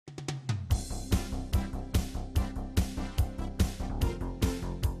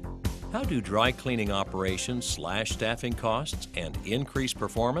How do dry cleaning operations slash staffing costs and increase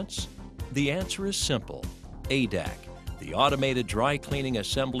performance? The answer is simple. ADAC, the automated dry cleaning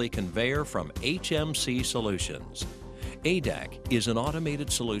assembly conveyor from HMC Solutions. ADAC is an automated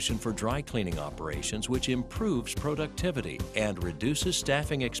solution for dry cleaning operations which improves productivity and reduces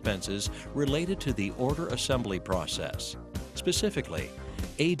staffing expenses related to the order assembly process. Specifically,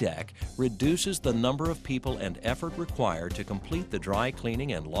 ADAC reduces the number of people and effort required to complete the dry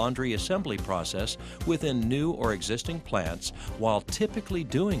cleaning and laundry assembly process within new or existing plants, while typically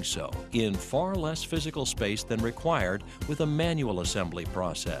doing so in far less physical space than required with a manual assembly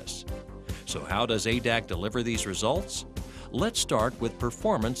process. So how does ADAC deliver these results? Let's start with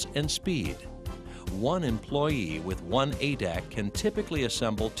performance and speed. One employee with one ADAC can typically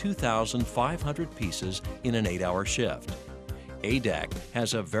assemble 2,500 pieces in an 8-hour shift. ADAC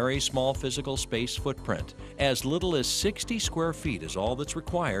has a very small physical space footprint. As little as 60 square feet is all that's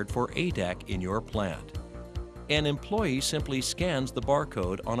required for ADAC in your plant. An employee simply scans the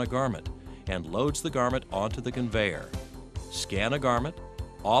barcode on a garment and loads the garment onto the conveyor. Scan a garment,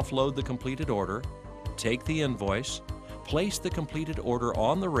 offload the completed order, take the invoice, place the completed order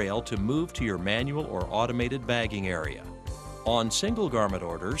on the rail to move to your manual or automated bagging area. On single garment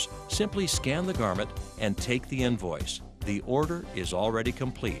orders, simply scan the garment and take the invoice. The order is already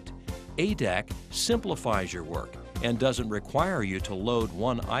complete. ADAC simplifies your work and doesn't require you to load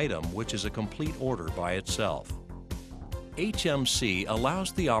one item, which is a complete order by itself. HMC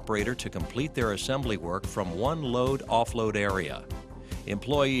allows the operator to complete their assembly work from one load-offload area.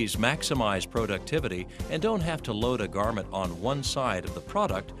 Employees maximize productivity and don't have to load a garment on one side of the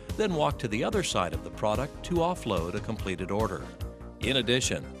product, then walk to the other side of the product to offload a completed order. In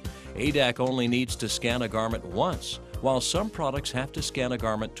addition, ADAC only needs to scan a garment once, while some products have to scan a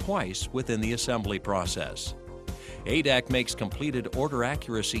garment twice within the assembly process. ADAC makes completed order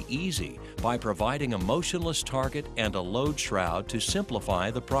accuracy easy by providing a motionless target and a load shroud to simplify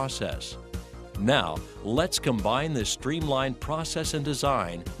the process. Now, let's combine this streamlined process and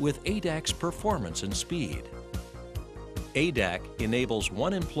design with ADAC's performance and speed. ADAC enables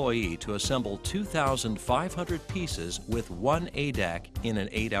one employee to assemble 2,500 pieces with one ADAC in an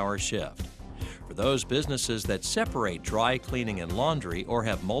 8-hour shift. For those businesses that separate dry cleaning and laundry or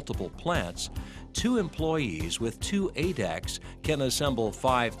have multiple plants, 2 employees with 2 ADACs can assemble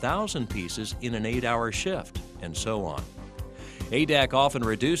 5,000 pieces in an 8-hour shift, and so on. ADAC often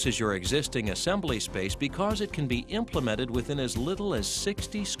reduces your existing assembly space because it can be implemented within as little as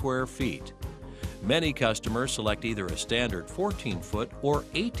 60 square feet. Many customers select either a standard 14-foot or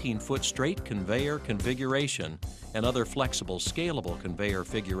 18-foot straight conveyor configuration, and other flexible, scalable conveyor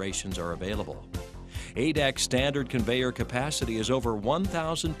configurations are available. ADAC's standard conveyor capacity is over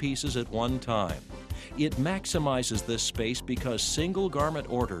 1,000 pieces at one time. It maximizes this space because single garment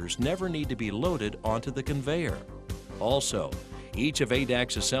orders never need to be loaded onto the conveyor. Also, each of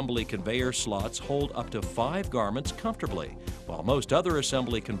ADAC's assembly conveyor slots hold up to 5 garments comfortably, while most other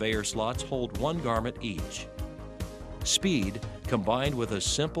assembly conveyor slots hold 1 garment each. Speed, combined with a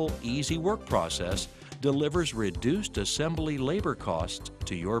simple, easy work process, delivers reduced assembly labor costs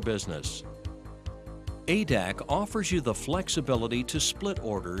to your business. ADAC offers you the flexibility to split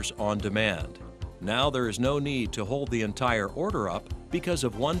orders on demand. Now there is no need to hold the entire order up because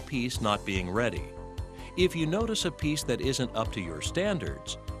of one piece not being ready. If you notice a piece that isn't up to your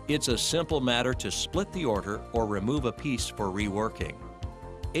standards, it's a simple matter to split the order or remove a piece for reworking.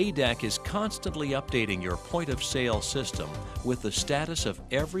 ADAC is constantly updating your point-of-sale system with the status of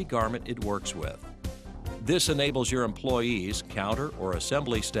every garment it works with. This enables your employees, counter, or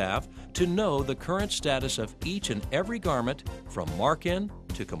assembly staff to know the current status of each and every garment from mark-in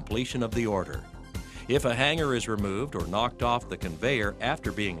to completion of the order. If a hanger is removed or knocked off the conveyor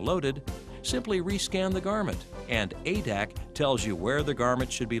after being loaded, simply rescan the garment, and ADAC tells you where the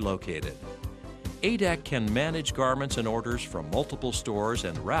garment should be located. ADAC can manage garments and orders from multiple stores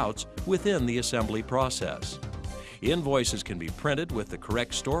and routes within the assembly process. Invoices can be printed with the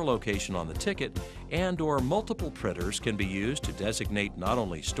correct store location on the ticket, and/or multiple printers can be used to designate not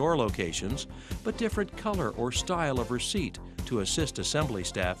only store locations, but different color or style of receipt to assist assembly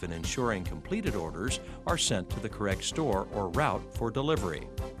staff in ensuring completed orders are sent to the correct store or route for delivery.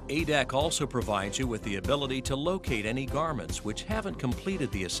 ADAC also provides you with the ability to locate any garments which haven't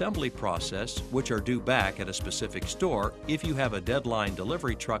completed the assembly process, which are due back at a specific store if you have a deadline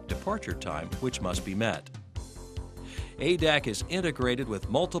delivery truck departure time which must be met. ADAC is integrated with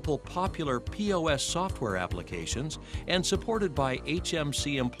multiple popular POS software applications and supported by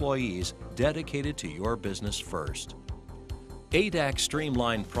HMC employees dedicated to your business first. ADAC's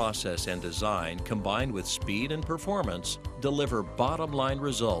streamlined process and design, combined with speed and performance, deliver bottom-line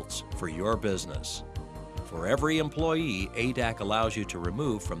results for your business. For every employee ADAC allows you to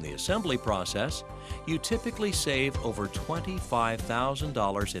remove from the assembly process, you typically save over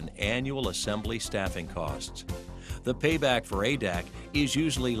 $25,000 in annual assembly staffing costs. The payback for ADAC is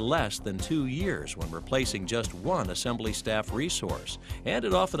usually less than 2 years when replacing just one assembly staff resource, and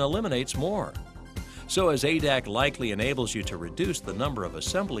it often eliminates more. So as ADAC likely enables you to reduce the number of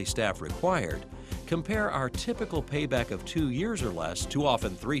assembly staff required, compare our typical payback of 2 years or less to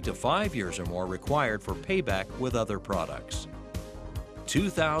often 3 to 5 years or more required for payback with other products.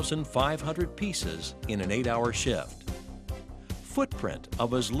 2,500 pieces in an 8-hour shift. Footprint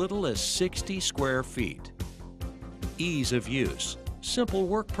of as little as 60 square feet. Ease of use, simple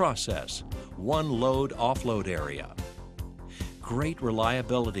work process, one load-offload area. Great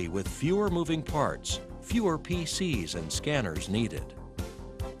reliability with fewer moving parts, fewer PCs and scanners needed.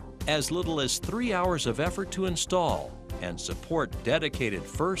 As little as 3 hours of effort to install and support dedicated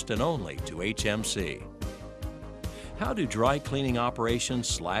first and only to HMC. How do dry cleaning operations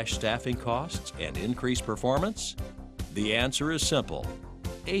slash staffing costs and increase performance? The answer is simple.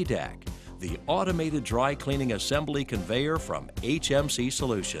 ADAC, the automated dry cleaning assembly conveyor from HMC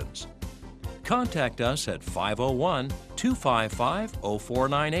Solutions. Contact us at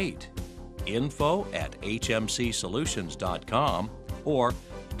 501-255-0498, info@hmcsolutions.com, or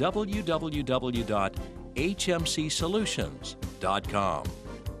www.hmcsolutions.com.